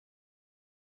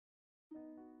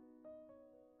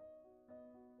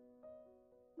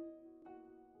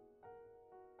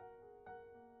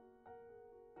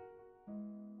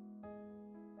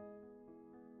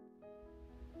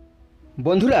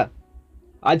বন্ধুরা,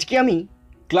 আজকে আমি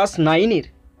ক্লাস 9-এর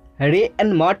রে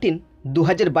and Martin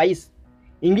 2022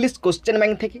 English question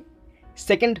bank থেকে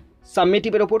সেকেন্ড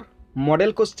সাবমিটিভের ওপর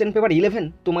মডেল কোশ্চেন পেপার 11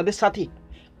 তোমাদের সাথে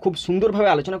খুব সুন্দরভাবে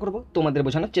আলোচনা করব, তোমাদের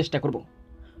বোঝানোর চেষ্টা করব।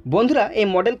 বন্ধুরা, এই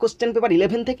মডেল কোশ্চেন পেপার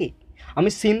 11 থেকে আমি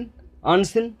সিন,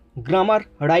 আনসিন, গ্রামার,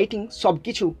 রাইটিং সব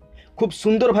কিছু খুব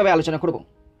সুন্দরভাবে আলোচনা করব।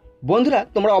 বন্ধুরা,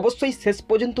 তোমরা অবশ্যই শেষ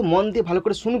পর্যন্ত মন দিয়ে ভালো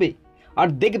করে শুনবে আর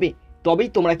দেখবে, তবেই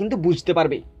তোমরা কিন্তু বুঝতে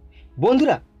পারবে।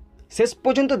 বন্ধুরা, শেষ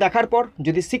পর্যন্ত দেখার পর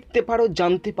যদি শিখতে পারো,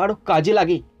 জানতে পারো, কাজে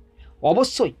লাগে,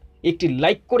 অবশ্যই একটি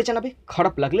লাইক করে জানাবে,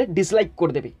 খারাপ লাগলে ডিসলাইক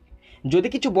করে দেবে। যদি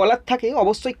কিছু বলার থাকে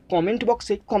অবশ্যই কমেন্ট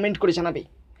বক্সে কমেন্ট করে জানাবে।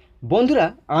 বন্ধুরা,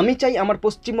 আমি চাই আমার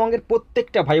পশ্চিমবঙ্গের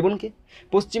প্রত্যেকটা ভাই বোনকে,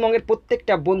 পশ্চিমবঙ্গের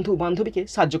প্রত্যেকটা বন্ধু বান্ধবীকে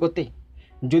সাহায্য করতে।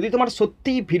 যদি তোমার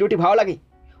সত্যিই ভিডিওটি ভালো লাগে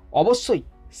অবশ্যই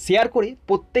শেয়ার করে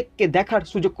প্রত্যেককে দেখার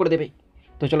সুযোগ করে দেবে।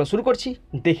 তো চলো শুরু করছি,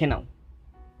 দেখে নাও।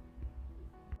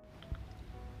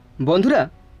 বন্ধুরা,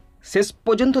 শেষ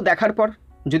পর্যন্ত দেখার পর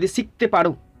যদি শিখতে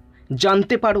পারো,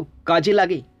 জানতে পারো, কাজে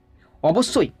লাগে,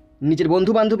 অবশ্যই নিজের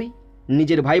বন্ধু বান্ধবী,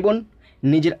 নিজের ভাই বোন,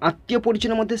 নিজের আত্মীয়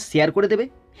পরিজনের মধ্যে শেয়ার করে দেবে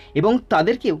এবং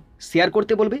তাদেরকেও শেয়ার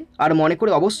করতে বলবে। আর মনে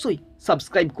করে অবশ্যই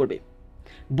সাবস্ক্রাইব করবে।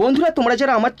 বন্ধুরা, তোমরা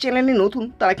যারা আমার চ্যানেলে নতুন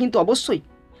তারা কিন্তু অবশ্যই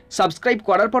সাবস্ক্রাইব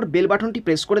করার পর বেল বাটনটি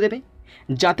প্রেস করে দেবে,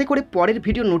 যাতে করে পরের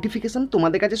ভিডিও নোটিফিকেশান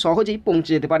তোমাদের কাছে সহজেই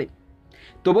পৌঁছে যেতে পারে।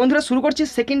 তো বন্ধুরা, শুরু করছি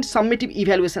second সাবমিটিভ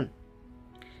evaluation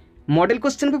model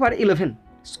question paper 11।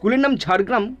 স্কুলের নাম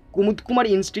ঝাড়গ্রাম কুমুদ কুমার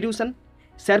ইনস্টিটিউশন,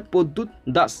 স্যার প্রদ্যুৎ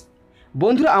দাস।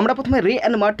 বন্ধুরা, আমরা প্রথমে রে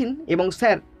অ্যান্ড মার্টিন এবং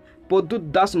স্যার প্রদ্যুৎ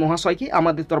দাস মহাশয়কে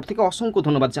আমাদের তরফ থেকে অসংখ্য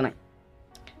ধন্যবাদ জানাই।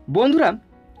 বন্ধুরা,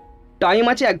 টাইম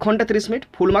আছে 1 ঘন্টা 30 মিনিট,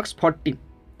 ফুল মার্কস 40।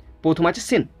 প্রথম আছে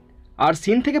সিন, আর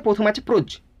সিন থেকে প্রথম আছে প্রোজ।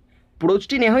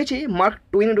 প্রোজটি নেওয়া হয়েছে মার্ক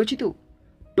টুইন রচিত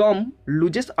টম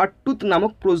লুজেস আর টুথ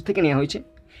নামক প্রোজ থেকে নেওয়া হয়েছে।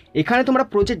 এখানে তোমরা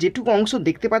প্রোজের যেটুকু অংশ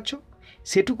দেখতে পাচ্ছ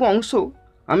সেটুকু অংশ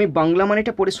আমি বাংলা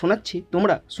মানেটা পড়ে শোনাচ্ছি,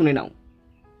 তোমরা শুনে নাও।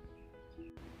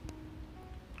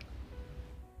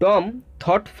 টম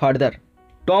থট ফার্দার,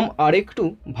 টম আরেকটু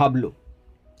ভাবল।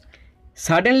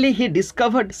 সাডেনলি হি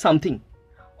ডিসকভার্ড সামথিং,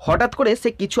 হঠাৎ করে সে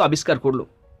কিছু আবিষ্কার করলো।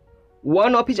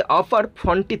 One of his upper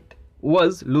front teeth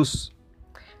was loose,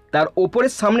 তার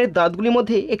ওপরের সামনের দাঁতগুলির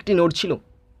মধ্যে একটি নড়ছিল।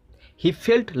 হি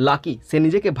ফেল্ট লাকি, সে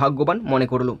নিজেকে ভাগ্যবান মনে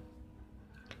করল।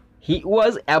 He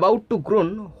was about to groan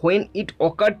when it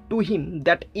occurred to him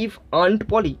that if Aunt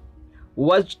Polly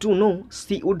was to know,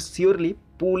 she would surely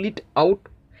pull it out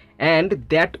and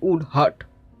that would hurt.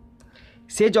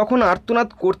 সে যখন আর্তনাদ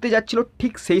করতে যাচ্ছিল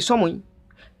ঠিক সেই সময়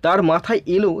তার মাথায়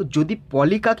এলো, যদি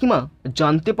পলি কাকিমা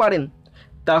জানতে পারেন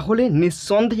তাহলে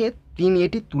নিঃসন্দেহে তিনি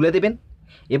এটি তুলে দেবেন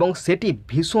এবং সেটি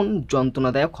ভীষণ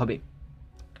যন্ত্রণাদায়ক হবে।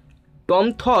 Tom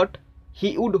thought he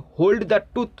would hold the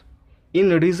tooth in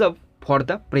reserve for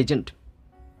the present.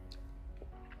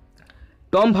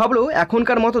 Tom ভাবলো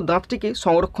এখনকার মতো দাঁতটিকে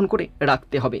সংরক্ষণ করে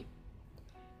রাখতে হবে।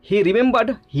 হি remembered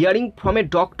hearing from a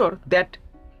doctor that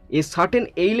a certain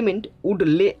এইলমেন্ট would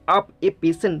লে up a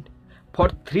patient for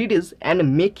 3 days and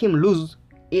make him loose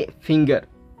A finger.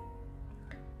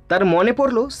 তার মনে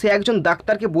পড়লো সে একজন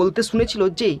ডাক্তারকে বলতে শুনেছিল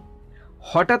যে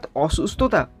হঠাৎ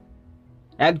অসুস্থতা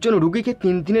একজন রুগীকে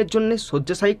 3 দিনের জন্য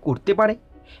শয্যাশায়ী করতে পারে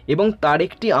এবং তার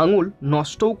একটি আঙুল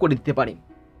নষ্টও করে দিতে পারে।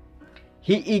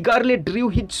 He eagerly drew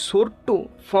his sword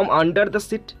from under the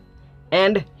seat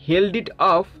and held it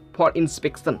up for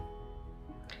inspection.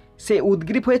 সে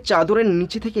উদ্গ্রীব হয়ে চাদরের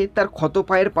নিচে থেকে তার ক্ষত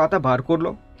পায়ের পাতা বার করল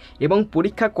এবং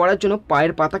পরীক্ষা করার জন্য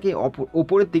পায়ের পাতাকে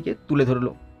ওপরের দিকে তুলে ধরল।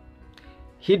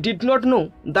 He did not know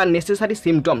the necessary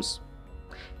symptoms.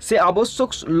 সে আবশ্যক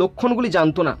লক্ষণগুলি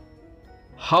জানত না।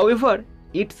 However,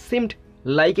 it seemed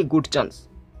like a good chance.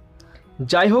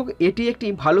 যাই হোক, এটি একটি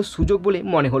ভালো সুযোগ বলে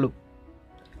মনে হলো।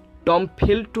 Tom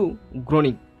fail to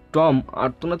Groening, Tom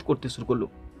আর্তনাদ করতে শুরু করলো।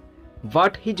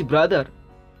 But his brother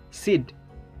seed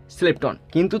slept on,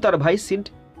 কিন্তু তার ভাই সিড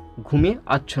ঘুমিয়ে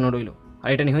আচ্ছন্ন রইল। আর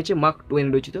এটা নিয়ে হয়েছে মার্ক টুয়েন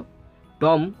রচিত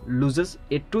টম লুজেস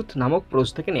এ টুথ নামক প্রোজ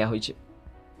থেকে নেওয়া হয়েছে।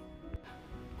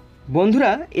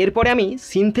 বন্ধুরা, এরপরে আমি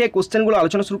সিন থেকে কোশ্চেনগুলো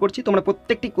আলোচনা শুরু করছি। তোমরা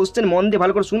প্রত্যেকটি কোশ্চেন মন দিয়ে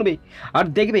ভালো করে শুনবে আর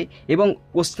দেখবে এবং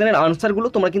কোশ্চেনের আনসারগুলো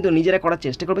তোমরা কিন্তু নিজেরা করার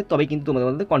চেষ্টা করবে, তবেই কিন্তু তোমাদের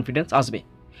মধ্যে কনফিডেন্স আসবে।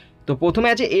 তো প্রথমে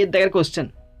আছে এর দাগের question,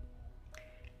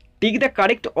 tick the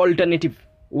correct alternative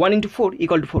 1 × 4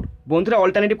 = 4। বন্ধুরা,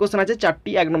 অল্টারনেটিভ কোশ্চেন আছে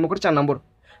 4টি, 1 নম্বর করে 4 নম্বর।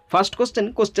 First question,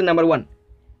 question number 1,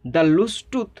 the loose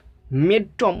tooth made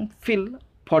Tom feel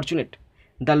fortunate.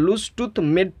 The loose tooth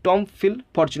made Tom feel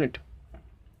fortunate,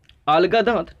 আলগা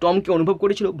দাঁত টমকে অনুভব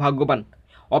করেছিল ভাগ্যবান।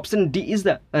 Option D is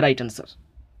the right answer.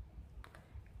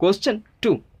 Question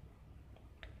 2,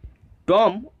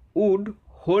 Tom would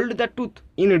hold the tooth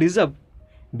in reserve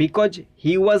because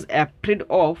he was afraid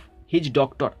of his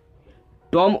doctor.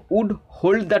 Tom would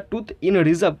hold the tooth in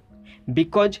reserve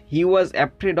because he was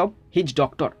afraid of his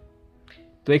doctor.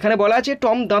 তো এখানে বলা আছে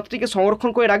Tom দাঁতটিকে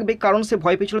সংরক্ষণ করে রাখবে কারণ সে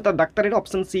ভয় পেয়েছিল তার ডাক্তারের।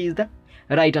 Option C is the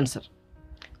right answer.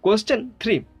 Question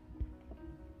 3,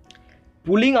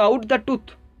 pulling out the tooth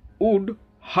would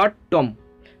heart Tom.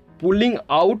 Pulling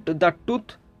out the tooth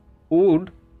would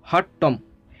heart Tom.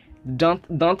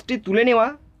 দাঁতটি তুলে নেওয়া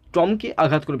টমকে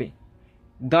আঘাত করবে।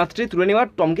 দাঁতটি তুলে নেওয়া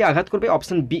টমকে আঘাত করবে।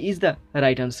 Option B is the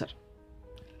right answer.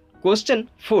 Question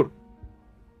 4,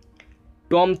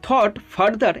 Tom thought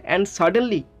further and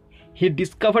suddenly he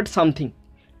discovered something.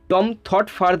 Tom thought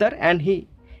further and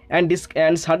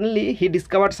suddenly he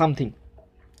discovered something.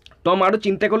 Tom আরও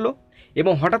চিন্তা করলো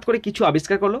এবং হঠাৎ করে কিছু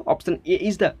আবিষ্কার করলো। Option A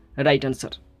is the right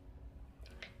answer.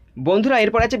 বন্ধুরা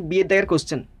এরপর আছে বিয়ের দাগের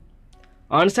question.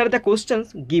 Answer the questions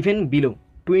given below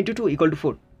 2 × 2 =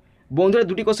 4। বন্ধুরা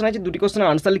দুটি কোশ্চেন আছে, দুটি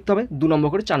কোশ্চেনের আনসার লিখতে হবে 2 নম্বর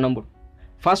করে 4 নম্বর।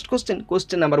 First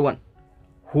question number 1,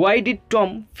 why did Tom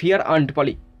fear aunt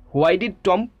poly. Why did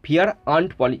Tom fear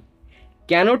aunt পলি।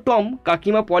 কেন টম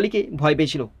কাকিমা পলিকে ভয়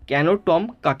পেয়েছিল? কেন টম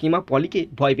কাকিমা পলিকে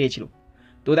ভয় পেয়েছিল?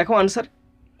 তো দেখো answer,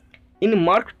 in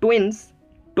mark টোয়েন্স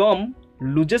Tom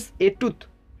loses A tooth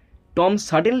Tom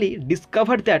suddenly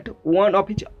discover that one of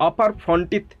his upper front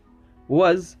teeth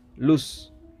was loose.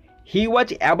 He was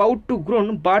about two grown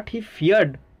but he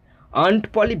feared aunt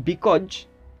poly because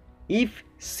if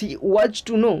C was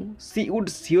to know she would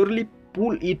surely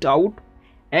pool it out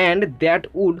and that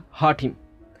would heart হিম।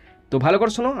 তো ভালো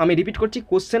করে শোনো, আমি repeat করছি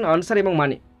question, answer এবং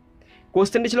মানে।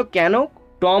 কোশ্চেনটি ছিল কেন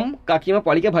টম কাকিমা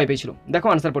পলিকে ভয় পেয়েছিল। দেখো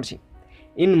আনসার পড়ছি,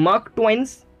 in mark টোয়েন্স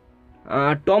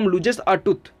Tom loses a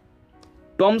tooth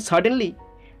Tom suddenly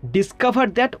discover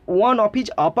that one of his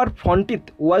upper front teeth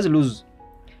was loose.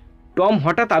 Tom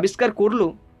হঠাৎ আবিষ্কার করলো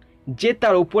যে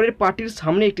তার ওপরের পাটির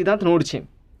সামনে একটি দাঁত নড়ছে।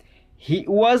 হি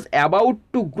was about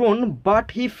two grown but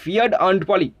he feared aunt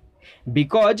poly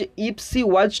because if she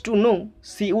was to know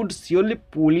she would surely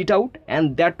pull it out and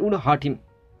that would hurt him.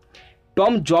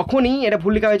 Tom যখনই, এটা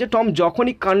ভুল লেখা হয়েছে, টম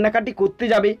যখনই কান্নাকাটি করতে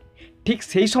যাবে ঠিক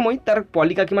সেই সময় তার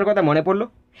পলি কাকিমার কথা মনে পড়লো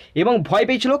এবং ভয়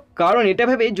পেয়েছিল, কারণ এটা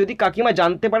ভেবে যদি কাকিমা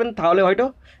জানতে পারেন তাহলে হয়তো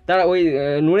তারা ওই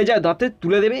নড়ে যাওয়া দাঁতে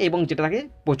তুলে দেবে এবং যেটা তাকে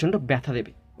প্রচণ্ড ব্যথা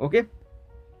দেবে। ওকে,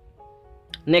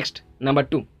 next number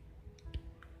 2,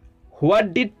 what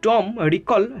did Tom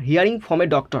recall hearing from a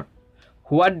doctor.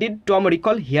 What did Tom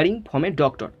recall hearing from a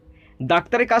doctor.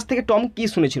 ডাক্তারের কাছ থেকে টম কী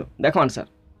শুনেছিল? দেখো answer,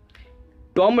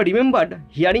 Tom remembered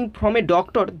hearing from a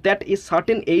doctor that a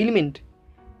certain এইলমেন্ট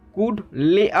could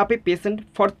লে up a patient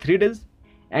for 3 days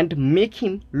and make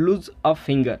him loose a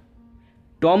finger.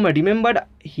 Tom remembered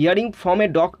hearing from a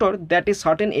doctor that a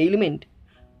certain এইলমেন্ট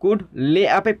could লে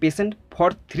up a patient for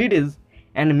 3 days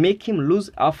and make him loose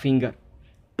a finger.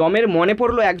 টমের মনে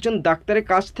পড়লো একজন ডাক্তারের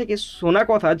কাছ থেকে শোনা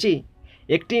কথা যে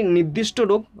একটি নির্দিষ্ট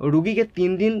রোগ রুগীকে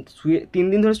 3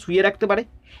 দিন ধরে শুয়ে রাখতে পারে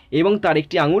এবং তার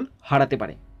একটি আঙুল হারাতে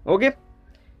পারে। ওকে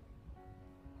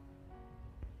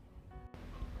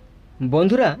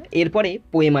বন্ধুরা, এরপরে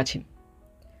পোয়েম আছে,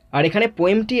 আর এখানে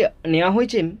পোয়েমটি নেওয়া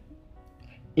হয়েছে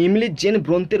এমিলি জেন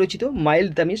ব্রন্তে রচিত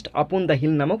mild the mist upon the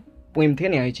hill নামক পোয়েম থেকে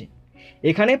নেওয়া হয়েছে।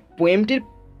 এখানে পোয়েমটির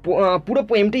পুরো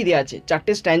পোয়েমটাই দেওয়া আছে,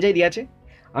 4টে স্ট্যান্জাই দেওয়া আছে।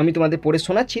 আমি তোমাদের পড়ে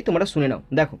শোনাচ্ছি, তোমরা শুনে নাও।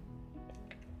 দেখো,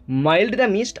 mild the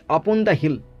mist upon the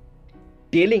hill,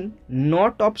 telling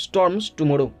not of storms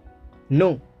tomorrow. No,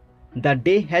 the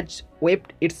day has wept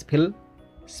its fill,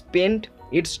 spent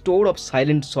its store of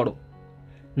silent sorrow.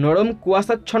 নরম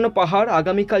কুয়াশাচ্ছন্ন পাহাড়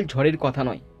আগামীকাল ঝড়ের কথা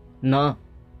নয়, না,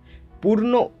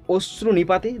 পূর্ণ অশ্রু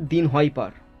নিপাতে দিন হয়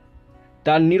পার,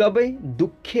 তার নীরবে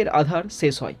দুঃখের আধার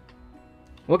শেষ হয়।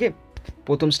 ওকে,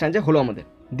 প্রথম স্ট্যান্জা হলো আমাদের।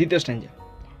 দ্বিতীয় স্ট্যান্জা,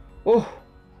 ওহ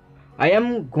I am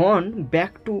gone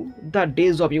back to the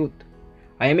days of youth.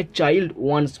 I am a child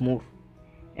once more,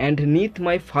 and neath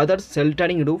my father's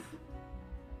sheltering roof,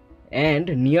 and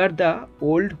near the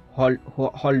old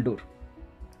hall door.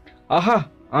 আহা,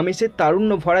 আমি সে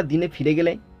তারুণ্য ভরা দিনে ফিরে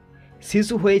গেলে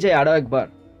শিশু হয়ে যায় আরও একবার,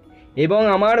 এবং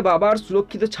আমার বাবার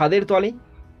সুরক্ষিত ছাদের তলে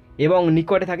এবং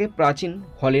নিকটে থাকে প্রাচীন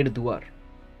হলের দুয়ার।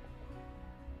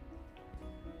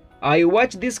 I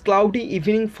watch this cloudy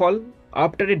evening fall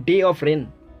after a day of rain.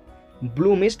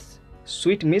 Blue mists,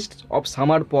 sweet mists of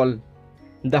summer fall,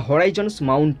 the horizon's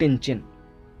mountain chain.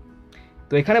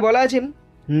 তো এখানে বলা আছে,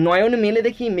 নয়ন মেলে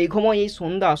দেখি মেঘময় এই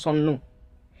সন্ধ্যা আসন্ন,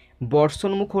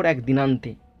 বর্ষণমুখর এক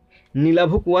দিনান্তে,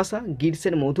 নীলাভ কুয়াশা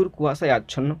গ্রীষ্মের মধুর কুয়াশায়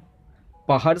আচ্ছন্ন,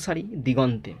 পাহাড় সারি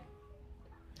দিগন্তে।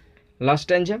 Last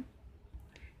স্ট্যান্জা,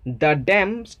 the dam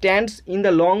stands in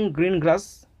the long green glass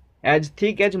as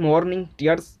thick as morning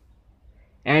tears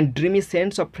and dreamy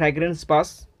cents of fragrance pass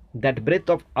that breadth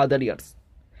of other years.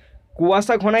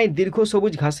 কুয়াশা ঘনায় দীর্ঘ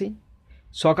সবুজ ঘাসে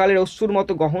সকালের অশ্রুর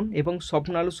মতো গহন এবং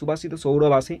স্বপ্নালু সুবাসিত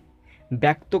সৌরবাসে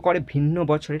ব্যক্ত করে ভিন্ন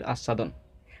বছরের আস্বাদন।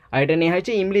 আর এটা নেওয়া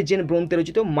হয়েছে ইমলি জেন ব্রন্তে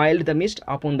রচিত mild the mist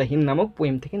upon the hill নামক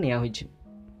পোয়েম থেকে নেওয়া হয়েছে।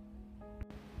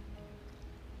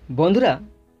 বন্ধুরা,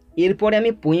 এরপরে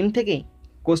আমি পোয়েম থেকে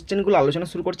কোশ্চেনগুলো আলোচনা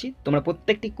শুরু করছি। তোমরা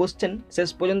প্রত্যেকটি কোশ্চেন শেষ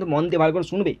পর্যন্ত মন দিয়ে ভালো করে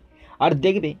শুনবে আর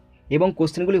দেখবে, এবং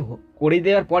কোশ্চেনগুলি করে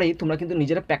দেওয়ার পরে তোমরা কিন্তু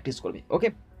নিজেরা প্র্যাকটিস করবে। ওকে,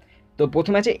 তো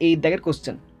প্রথমে আছে এই দাগের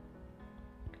question,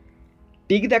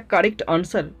 tick the correct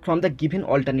answer from the given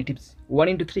alternatives 1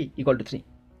 into 3 = 3।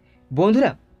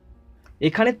 বন্ধুরা,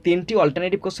 এখানে 3টি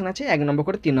অল্টারনেটিভ কোশ্চেন আছে, 1 নম্বর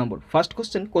করে 3 নম্বর। First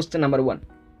question, question number 1,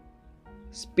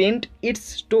 spent it's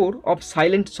store of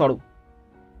silent সরো,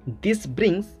 this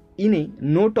brings in a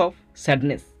note of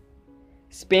sadness.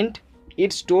 Spent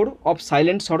it's store of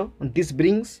silent সরো, this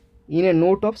brings in a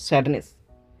note of sadness.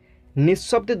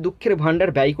 নিঃশব্দে দুঃখের ভাণ্ডার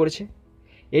ব্যয় করেছে,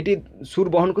 এটি সুর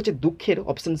বহন করছে দুঃখের।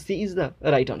 Option C is the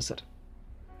right answer.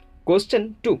 Question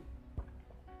 2,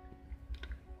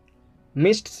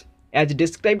 mists as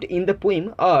described in the poem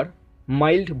are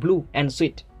mild, blue and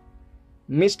sweet.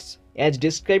 Mists as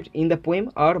described in the poem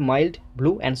are mild,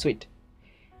 blue and sweet.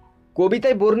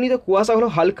 কবিতায় বর্ণিত কুয়াশা হলো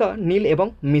হালকা, নীল এবং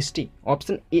মিষ্টি।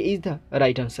 Option A is the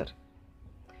right answer.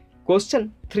 Question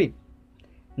 3,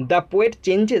 the poet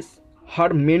changes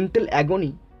her mental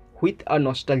agony with a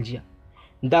nostalgia.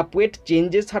 The poet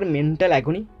changes her mental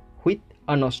agony with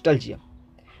a nostalgia.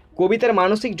 কবিতার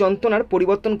মানসিক যন্ত্রণার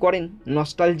পরিবর্তন করেন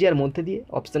নস্টালজিয়ার মধ্যে দিয়ে।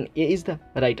 Option A is the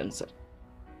right answer.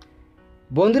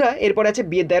 বন্ধুরা, এরপর আছে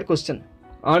বিয়ের দায়ের question,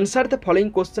 answer the following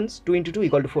questions 2 into 2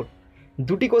 = 4।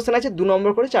 দুটি কোশ্চেন আছে, 2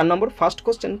 নম্বর করে 4 নম্বর। First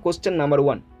question, question number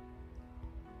 1,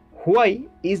 why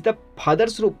is the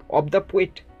father's রুপ of the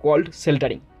poet called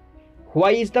sheltering.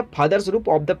 Why is the father's রুপ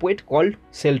of the poet called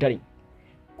sheltering.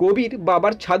 কবির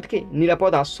বাবার ছাদকে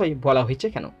নিরাপদ আশ্রয় বলা হয়েছে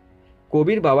কেন?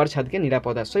 কবির বাবার ছাদকে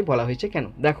নিরাপদ আশ্রয় বলা হয়েছে কেন?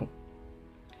 দেখো,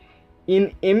 in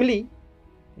Emily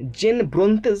gen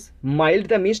ব্রন্তেজ mild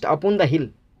the mist upon the hill,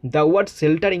 the word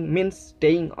sheltering means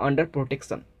staying under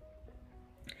protection.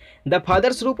 The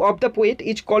father's রুপ of the poet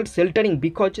is called sheltering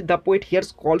because the poet here's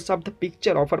কলস of the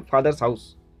picture of her father's house.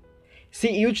 C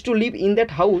use to live in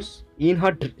that house in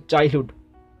her childhood.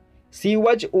 C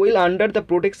was well under the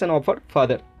protection of her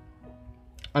father.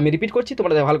 আমি repeat করছি,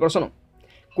 তোমরা ভালো করে শোনো।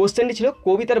 কোশ্চেনটি ছিল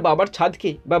কবিতার বাবার ছাদকে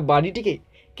বা বাড়িটিকে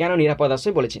কেন নিরাপদ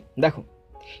আশ্রয় বলেছে। দেখো,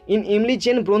 ইন এমলি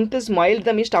gen ব্রন্তেজ mild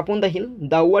the mist upon the hill,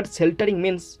 the word sheltering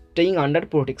means staying under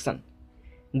protection.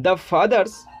 The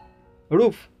father's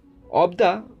roof of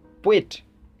the poet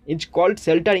is called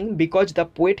sheltering because the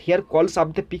poet here কলস up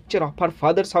the picture of her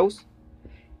father's house.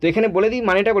 তো এখানে বলে দিই,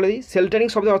 মানেটা বলে দিই। Sheltering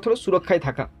শব্দের অর্থ হল সুরক্ষায়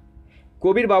থাকা।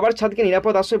 কবির বাবার ছাদকে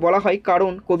নিরাপদ আশ্রয় বলা হয়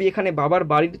কারণ কবি এখানে বাবার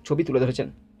বাড়ির ছবি তুলে ধরেছেন।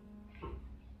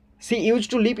 C use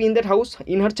to live in that house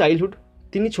in her childhood,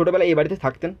 তিনি ছোটোবেলায় এই বাড়িতে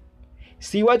থাকতেন।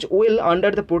 C was well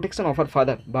under the protection of her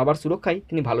father, বাবার সুরক্ষায়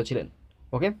তিনি ভালো ছিলেন।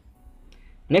 ওকে,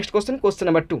 next question, question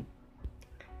number 2,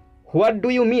 what do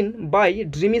you mean by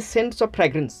dreamy cents of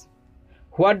fragrance.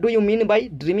 What do you mean by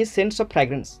dreamy cents of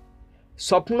fragrance.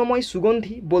 স্বপ্নময়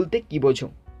সুগন্ধি বলতে কী বোঝো?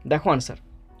 দেখো answer,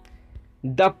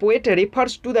 the poet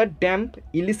refers to the damp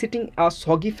ইলিসিটিং a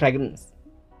সগি fragrance.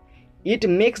 It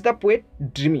makes the poet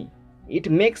dreamy.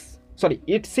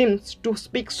 It seems to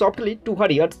speak softly to her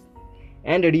ears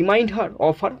and remind her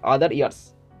of her other ears.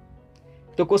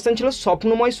 তো question ছিল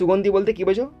স্বপ্নময় সুগন্ধি বলতে কী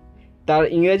বোঝো, তার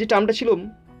ইংরেজি টার্মটা ছিল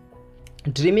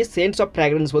ড্রিমি সেন্টস অফ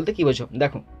ফ্র্যাগ্রেন্স বলতে কী বোঝো।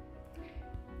 দেখো,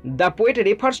 the poet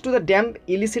refers to the damp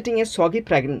ইলিসিটিং A সগি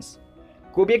fragrance.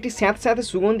 কবি একটি স্যাঁতস্যাঁতে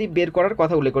সুগন্ধি বের করার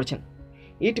কথা উল্লেখ করেছেন।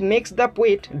 It makes the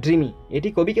poet dreamy, এটি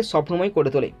কবিকে স্বপ্নময় করে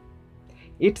তোলে।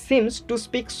 It seems to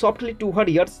speak softly to her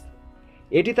years,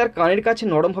 এটি তার কানের কাছে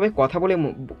নরমভাবে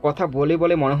কথা বলে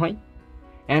বলে মনে হয়।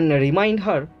 And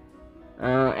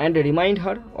remind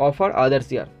her of her others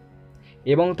ইয়ার,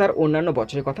 এবং তার অন্যান্য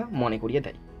বছরের কথা মনে করিয়ে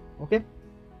দেয়। ওকে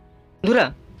বন্ধুরা,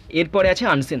 এরপরে আছে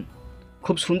আনসিন।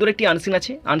 খুব সুন্দর একটি আনসিন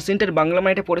আছে। আনসিনটার বাংলা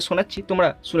মানেটা পড়ে শোনাচ্ছি, তোমরা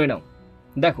শুনে নাও।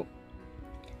 দেখো,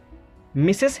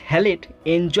 Mrs halide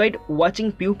enjoyed watching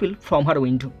people from her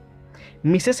window.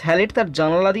 Mrs halide তার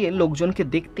জানালা দিয়ে লোকজনকে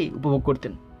দেখতে উপভোগ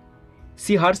করতেন।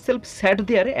 She herself sat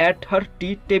there at her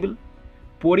tea table,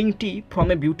 pouring tea from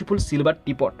a beautiful silver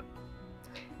teapot.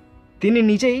 তিনি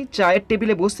নিজেই চায়ের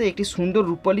টেবিলে বসে একটি সুন্দর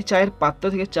রূপালী চায়ের পাত্র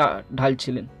থেকে চা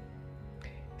ঢালছিলেন।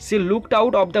 She looked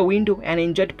out of the window and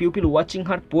enjoyed people watching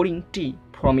her pouring tea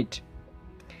from it.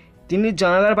 তিনি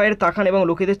জানালার বাইরে তাকান এবং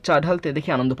লোকেদের চা ঢালতে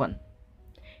দেখে আনন্দ পান।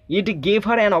 It gave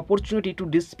her an opportunity to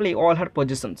display all her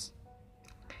possessions.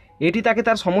 এটি তাকে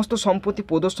তার সমস্ত সম্পত্তি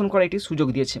প্রদর্শন করার একটি সুযোগ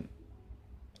দিয়েছে।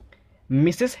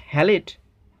 Mrs. Hallett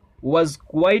was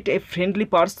quite a friendly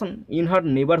person in her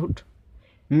neighborhood.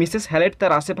 Mrs halide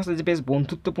তার আশেপাশে যে বেশ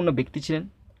বন্ধুত্বপূর্ণ ব্যক্তি ছিলেন।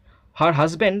 Her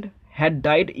husband had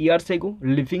died years ago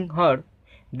leaving her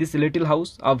this little house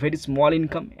a very small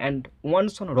income and one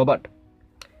Son Robert.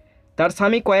 তার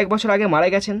স্বামী কয়েক বছর আগে মারা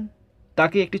গেছেন,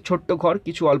 তাকে একটি ছোট্ট ঘর,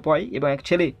 কিছু অল্প আয় এবং এক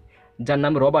ছেলে যার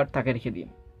নাম রবার্ট তাকে রেখে দিয়ে।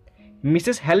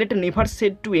 Mrs halide never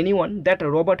said to any one that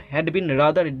Robert had been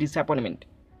rather disappointment.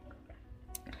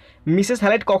 Mrs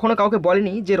halide কখনো কাউকে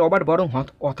বলেনি যে রবার্ট বরং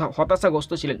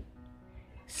হতাশাগ্রস্ত ছিলেন।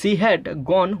 She had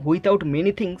gone without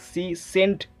many things. She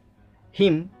sent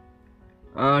him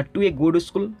to a good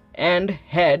school and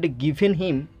had given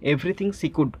him everything she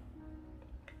could.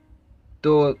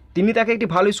 তো তিনি তাকে একটি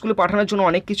ভালো স্কুলে পাঠানোর জন্য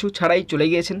অনেক কিছু ছাড়াই চলে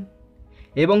গিয়েছেন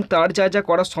এবং তার যা যা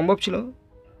করা সম্ভব ছিল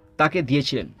তাকে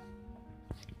দিয়েছিলেন।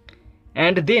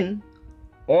 And then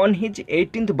on his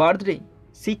 18th birthday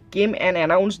she came and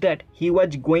announced that he was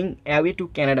going away to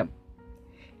Canada.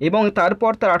 এবং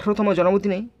তারপর তার 18তম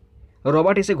জন্মদিনে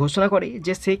রবার্ট এসে ঘোষণা করে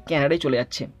যে সে ক্যানাডায় চলে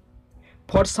যাচ্ছে।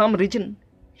 For some reason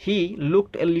he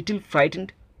looked a little frightened,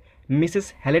 Mrs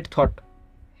halide thought.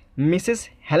 Mrs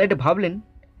halide ভাবলেন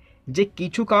যে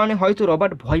কিছু কারণে হয়তো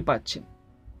রবার্ট ভয় পাচ্ছে।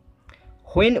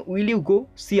 When will you go,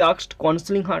 she asked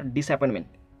concealing her disappointment.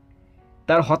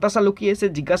 তার হতাশা লুকিয়ে সে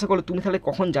জিজ্ঞাসা করলো, তুমি তাহলে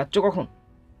কখন যাচ্ছ, কখন?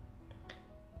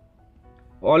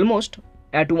 Almost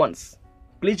at once,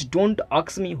 please don't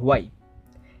ask me why.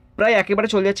 প্রায় একেবারে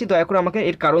চলে যাচ্ছি, দয়া করে আমাকে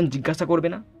এর কারণ জিজ্ঞাসা করবে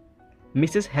না।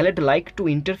 Mrs halide like to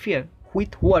interfere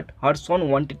with what her Son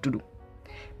wanted to do.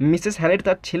 Mrs halide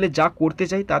তার ছেলে যা করতে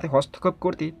চায় তাতে হস্তক্ষেপ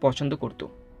করতে পছন্দ করত।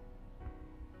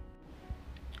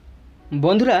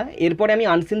 বন্ধুরা, এরপরে আমি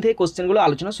আনসিন থেকে কোশ্চেনগুলো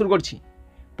আলোচনা শুরু করছি।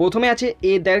 প্রথমে আছে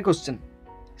এ there question,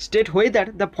 state whether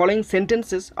the following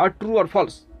sentences are true or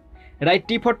false. Write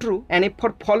T for true and F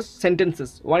for false sentences.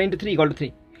 1 × 3 =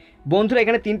 3। বন্ধুরা,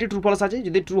 এখানে 3টি ট্রু ফলস আছে।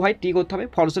 যদি ট্রু হয় টি করতে হবে,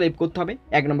 ফলস হলে এফ করতে হবে।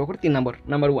 1 নম্বর করে 3 নম্বর।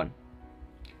 Number 1,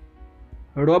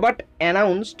 Robert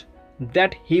announced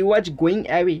that he was going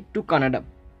away to Canada.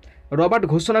 Robert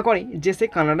ঘোষণা করে যে সে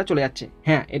কানাডা চলে যাচ্ছে।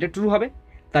 হ্যাঁ, এটা ট্রু হবে,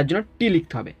 তার জন্য টি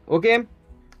লিখতে হবে। ওকে,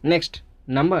 নেক্সট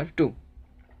নাম্বার 2,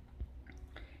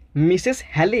 মিসেস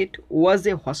হ্যালেট ওয়াজ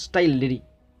এ হস্টাইল লেডি।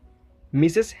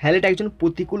 মিসেস হ্যালেট একজন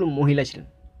প্রতিকূল মহিলা ছিলেন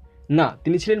না,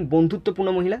 তিনি ছিলেন বন্ধুত্বপূর্ণ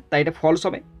মহিলা, তাই এটা ফলস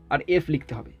হবে আর এফ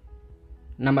লিখতে হবে।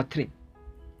 Number 3,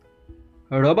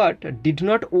 Robert did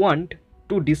not want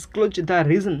to disclose the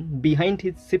reason behind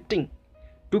his shifting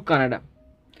to Canada.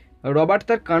 Robert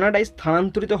তার কানাডায়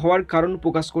স্থানান্তরিত হওয়ার কারণ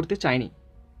প্রকাশ করতে চায়নি।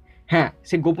 হ্যাঁ,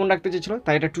 সে গোপন রাখতে চেয়েছিল,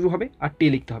 তাই এটা ট্রু হবে আর টি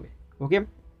লিখতে হবে। ওকে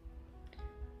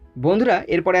বন্ধুরা,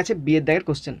 এরপরে আছে বিয়ের দাগের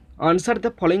question. Answer the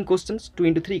following questions 2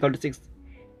 × 3 = 6।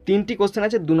 3টি কোশ্চেন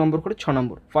আছে, 2 নম্বর করে 6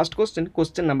 নম্বর। First question,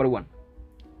 question number 1,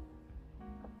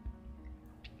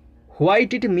 why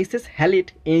did Mrs halide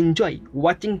enjoy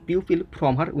watching people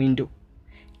from her window.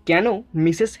 কেন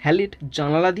মিসেস হ্যালেট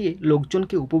জানালা দিয়ে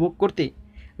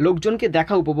লোকজনকে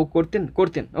দেখা উপভোগ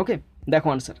করতেন। ওকে, দেখো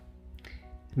answer.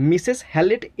 Mrs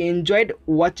halide enjoyed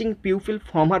watching people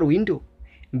from her window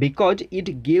because it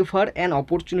gave her an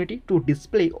opportunity to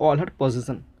display all her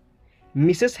position.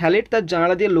 Mrs halide তার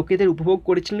জানালা দিয়ে লোকেদের উপভোগ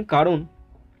করেছিলেন কারণ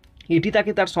এটি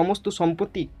তাকে তার সমস্ত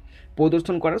সম্পত্তি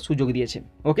প্রদর্শন করার সুযোগ দিয়েছে।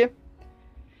 ওকে,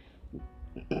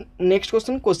 next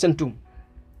question, question 2,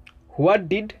 what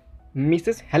did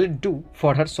Mrs halide do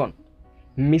for her Son.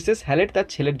 Mrs halide তার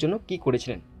ছেলের জন্য কী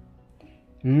করেছিলেন।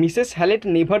 Mrs halide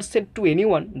never said to any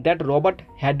one that Robert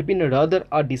had been rather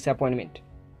a disappointment.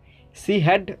 She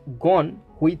had gone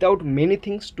without many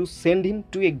things to send him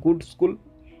to a good school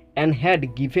and had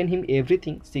given him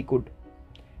everything she could.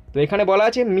 তো এখানে বলা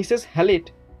আছে Mrs halide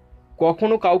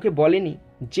কখনো কাউকে বলেনি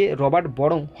যে Robert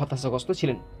বরং হতাশাগ্রস্ত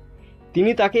ছিলেন।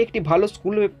 তিনি তাকে একটি ভালো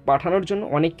স্কুলে পাঠানোর জন্য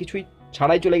অনেক কিছুই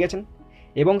ছাড়াই চলে গেছেন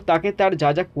এবং তাকে তার যা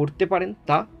যা করতে পারেন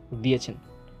তা দিয়েছেন।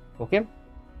 ওকে,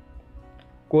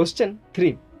 question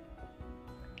 3,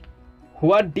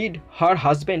 what did her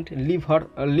husband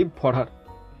leave for her.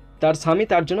 তার স্বামী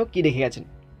তার জন্য কী রেখে গেছেন।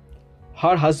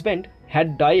 Her husband had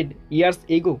died years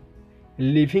ago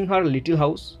leaving her little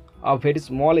house a very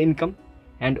small income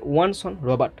and one Son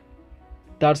Robert.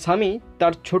 তার স্বামী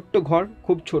তার ছোট্ট ঘর,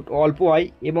 খুব অল্প আয়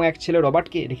এবং এক ছেলে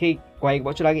রবার্টকে রেখে কয়েক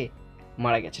বছর আগে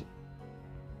মারা গেছেন।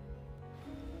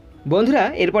 বন্ধুরা,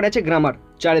 এরপর আছে গ্রামার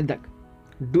 4 দাগ।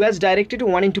 Do as directed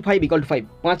 1 × 5 = 5।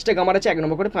 5টা গ্রামার আছে, 1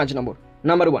 নম্বর করে 5 নম্বর।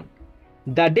 Number 1,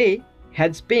 the day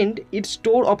has spend it's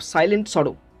store of silent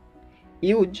সরো।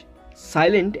 Use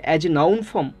silent as a noun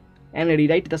form and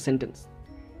rewrite the sentence.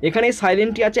 এখানে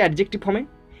সাইলেন্টটি আছে অ্যাডজেক্টিভ ফর্মে,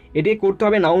 এটিকে করতে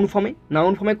হবে নাউন ফর্মে।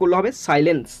 নাউন ফর্মে করলে হবে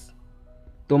সাইলেন্স।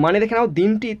 তো মানে দেখে নাও,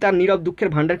 দিনটি তার নীরব দুঃখের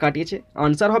ভাণ্ডার কাটিয়েছে।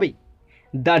 আনসার হবে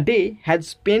the day has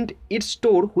spent it's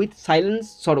store with silence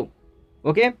সরো।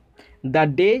 ওকে, the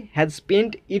day has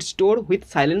spent it's store with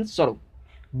silence সরো।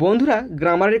 বন্ধুরা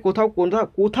গ্রামারের কোথাও কোথাও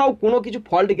কোথাও কোনো কিছু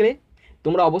ফল্ট গেলে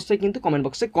তোমরা অবশ্যই কিন্তু কমেন্ট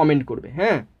বক্সে কমেন্ট করবে।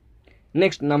 হ্যাঁ,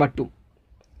 next number 2,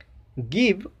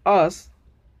 give us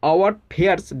our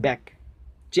fairs back,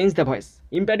 change the voice.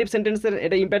 Imperative সেন্টেন্সের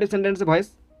এটা ইম্পারেটিভ সেন্টেন্সের ভয়েস,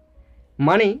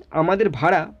 মানে আমাদের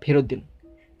ভাড়া ফেরত দিন।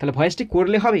 তাহলে ভয়েসটি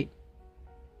করলে হবে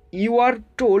you R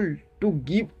told to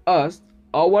give us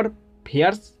our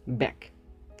fairs back,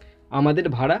 আমাদের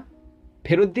ভাড়া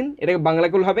ফেরত দিন। এটাকে বাংলা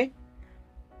করলে হবে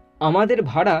আমাদের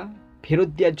ভাড়া ফেরত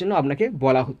দেওয়ার জন্য আপনাকে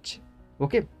বলা হচ্ছে।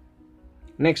 ওকে,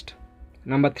 next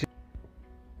number 3,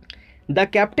 the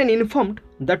captain informed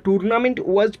the tournament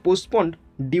was postponed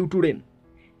due to rain,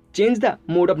 change the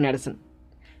mode of narration.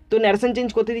 তো ন্যারেশন চেঞ্জ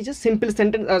করতে দিয়েছে,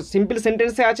 সিম্পল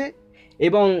সেন্টেন্সে আছে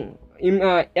এবং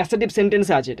অ্যাসার্টিভ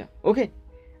সেন্টেন্সে আছে এটা। ওকে,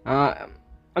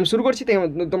 আমি শুরু করছি,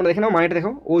 তোমরা দেখে নাও, মানেটা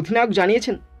দেখো। অধিনায়ক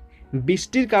জানিয়েছেন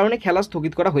বৃষ্টির কারণে খেলা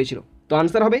স্থগিত করা হয়েছিল। তো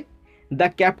আনসার হবে the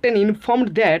captain informed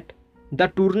that the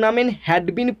tournament had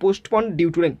been postponed due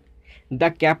to rain. The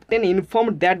captain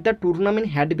informed that the tournament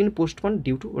had been postponed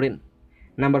due to rain.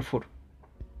 Number 4,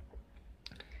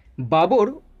 Babur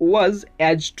was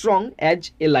as strong as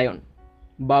a lion,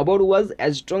 Babur was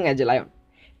as strong as a lion,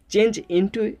 change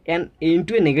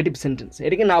into A negative sentence.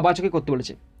 এটাকে নাবাচকে করতে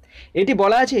বলেছে। এটি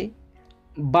বলা আছে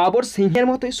বাবর সিংহের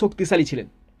মতোই শক্তিশালী ছিলেন,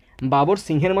 বাবর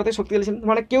সিংহের মতোই শক্তিশালী ছিলেন,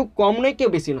 মানে কেউ কম নয় কেউ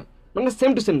বেশি নয়, মানে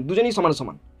সেম টু সেম, দুজনেই সমান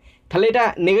সমান। তাহলে এটা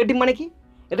নেগেটিভ মানে কি,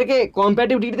 এটাকে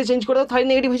কম্পারেটিভ ডিগ্রিতে চেঞ্জ করে দাও, তাহলে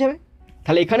নেগেটিভ হয়ে যাবে।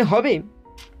 তাহলে এখানে হবে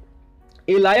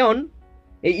এ লায়ন,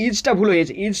 এই ইজটা ভুল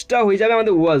হয়েছে, ইজটা হয়ে যাবে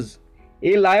আমাদের ওয়াজ।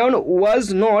 A lion was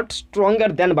not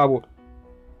stronger than Babur,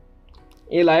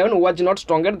 a lion was not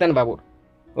stronger than Babur.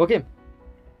 ওকে,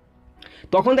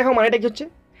 তখন দেখো মানেটা কি হচ্ছে,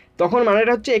 তখন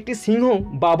মানেটা হচ্ছে একটি সিংহ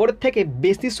বাবরের থেকে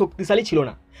বেশি শক্তিশালী ছিল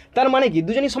না। তার মানে কি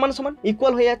দুজনই সমান সমান,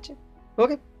 ইকুয়াল হয়ে যাচ্ছে।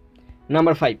 ওকে,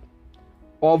 number 5,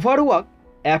 overwork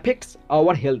affects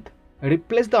our health,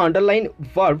 replace the underline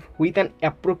verb with an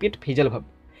appropriate phrasal verb.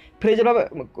 Phrasal verb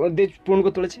পূরণ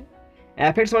করতে চলেছে।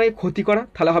 অ্যাফেক্টস মানে ক্ষতি করা,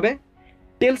 তাহলে হবে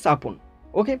টেলস আপন।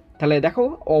 ওকে, তাহলে দেখো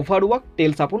ওভারওয়ার্ক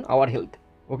টেলস আপন আওয়ার হেলথ।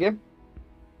 ওকে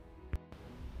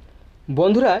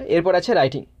বন্ধুরা, এরপর আছে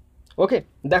রাইটিং। ওকে,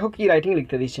 দেখো কি রাইটিং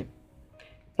লিখতে দিচ্ছে।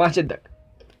 5 দাগ,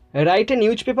 write a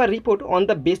news paper report on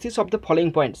the basis of the following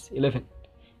points. 11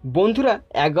 বন্ধুরা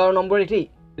 11 নম্বর একটি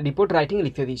রিপোর্ট রাইটিং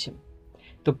লিখতে দিয়েছে।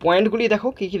 তো পয়েন্টগুলি দেখো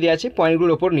কী কী দেওয়া আছে,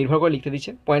 পয়েন্টগুলোর ওপর নির্ভর করে লিখতে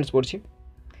দিচ্ছে। পয়েন্টস পড়ছি।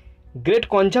 Great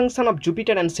conjunction of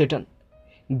Jupiter and Saturn,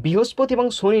 বৃহস্পতি এবং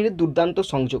শনির দুর্দান্ত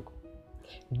সংযোগ।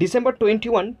 December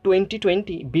 21,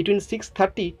 2020 between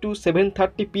 6:30 to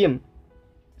 7:30 PM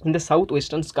in the south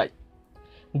western sky,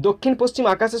 দক্ষিণ পশ্চিম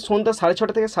আকাশে সন্ধ্যা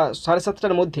 6:30 থেকে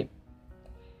 7:30টার মধ্যে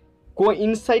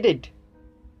কোইনসাইডেড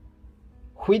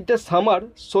উইথ দ্য সামার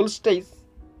সোলস্টাইস,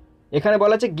 এখানে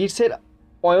বলা আছে গ্রীষ্মের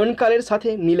অয়নকালের সাথে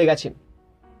মিলে গেছে।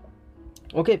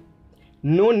 ওকে,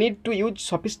 no need to use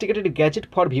sophisticated gadget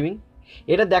for viewing,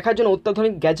 এটা দেখার জন্য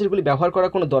অত্যাধুনিক গ্যাজেটগুলি ব্যবহার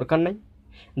করার কোনো দরকার নাই।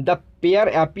 The pair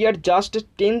appear just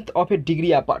 10th of a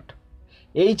degree apart,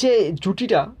 এই যে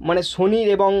জুটিটা মানে শনির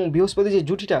এবং বৃহস্পতির যে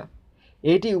জুটিটা,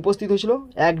 এটি উপস্থিত হয়েছিল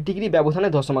 1 ডিগ্রি ব্যবধানে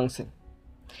দশমাংশে।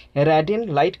 র্যাডিয়েন্ট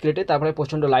লাইট ক্রিয়েটে, তারপরে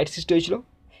প্রচণ্ড লাইট সৃষ্টি হয়েছিল।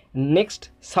 নেক্সট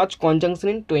সাচ কনজাংশন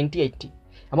ইন 2080,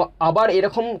 এবং আবার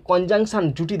এরকম কনজাংশন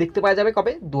জুটি দেখতে পাওয়া যাবে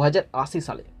কবে, 2080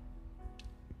 সালে।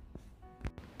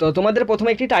 তো তোমাদের প্রথমে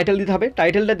একটি টাইটেল দিতে হবে,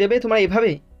 টাইটেলটা দেবে তোমরা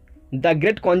এভাবে, the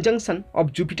great conjunction of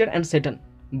Jupiter and Saturn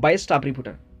by staff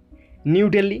reporter, new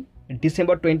Delhi,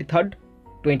 December 23,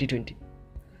 2020।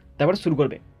 তারপর শুরু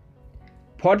করবে।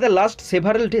 For the last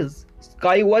several days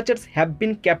sky watchers have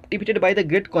been ক্যাপটিভেটেড by the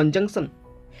great conjunction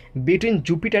between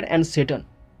Jupiter and Saturn.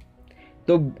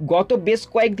 তো গত বেশ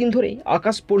কয়েকদিন ধরেই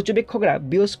আকাশ পর্যবেক্ষকরা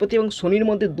বৃহস্পতি এবং শনির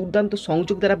মধ্যে দুর্দান্ত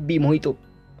সংযোগ দ্বারা বিমোহিত।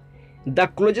 The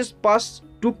closest pass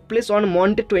took place on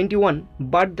Monday 21,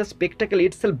 but the spectacle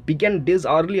itself began days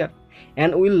earlier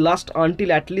and will last until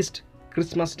at least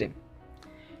Christmas day.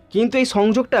 কিন্তু এই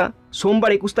সংযোগটা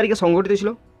সোমবার 21 তারিখে সংঘটিত ছিল,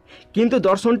 কিন্তু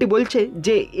দর্শনটি বলছে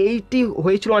যে এইটি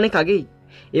হয়েছিল অনেক আগেই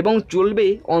এবং চলবে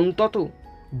অন্তত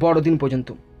বড়দিন পর্যন্ত।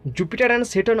 Jupiter and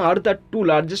Saturn are the 2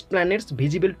 largest planets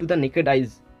visible to the naked eyes.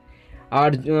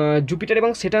 R Jupiter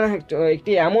এবং স্যাটার্ন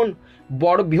একটি এমন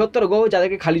বড় বৃহত্তর গ্রহ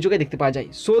যাদেরকে খালি চোখে দেখতে পাওয়া যায়।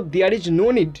 So there is no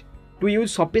need to use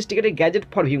sophisticated gadget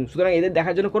for viewing, সুতরাং এদের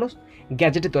দেখার জন্য কোনো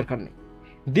গ্যাজেটের দরকার নেই।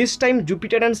 This time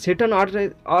Jupiter and Saturn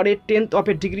R A 10th of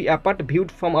a degree apart viewed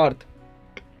from আর্থ।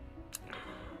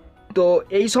 তো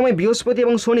এই সময় বৃহস্পতি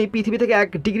এবং শনি পৃথিবী থেকে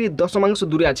 1 ডিগ্রি দশমাংশ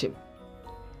দূরে আছে।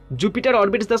 Jupiter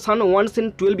orbits the sun once in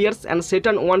 12 years and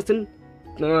Saturn once in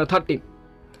 30।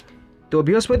 তো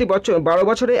বৃহস্পতি 12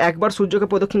 বছরে একবার সূর্যকে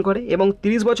প্রদক্ষিণ করে এবং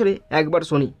 30 বছরে একবার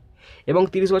শনি, এবং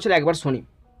 30 বছরে একবার শনি।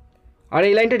 আর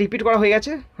এই লাইনটা রিপিট করা হয়ে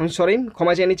গেছে, আমি সরি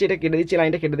ক্ষমা চেয়ে নিচ্ছি, এটা কেটে দিচ্ছি,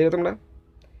 লাইনটা কেটে দেবে তোমরা।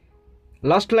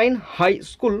 Last line, high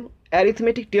school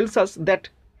arithmetic tells us that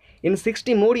in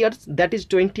 60 more years, that is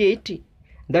 2080,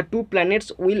 the two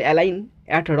planets will align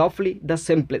at roughly the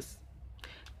same place.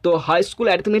 তো হাই স্কুল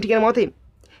অ্যারিথমেটিকের মতে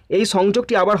এই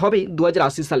সংযোগটি আবার হবে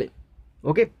 2080 সালে।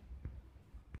 ওকে,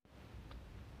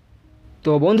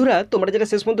 তো বন্ধুরা তোমরা যেটা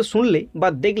শেষ পর্যন্ত শুনলে বা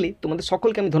দেখলে তোমাদের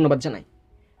সকলকে আমি ধন্যবাদ জানাই।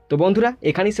 তো বন্ধুরা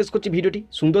এখানেই শেষ করছি ভিডিওটি।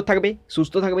 সুন্দর থাকবে,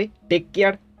 সুস্থ থাকবে, take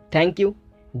care, thank you,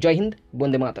 Joy Hind,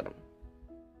 Vande Mataram.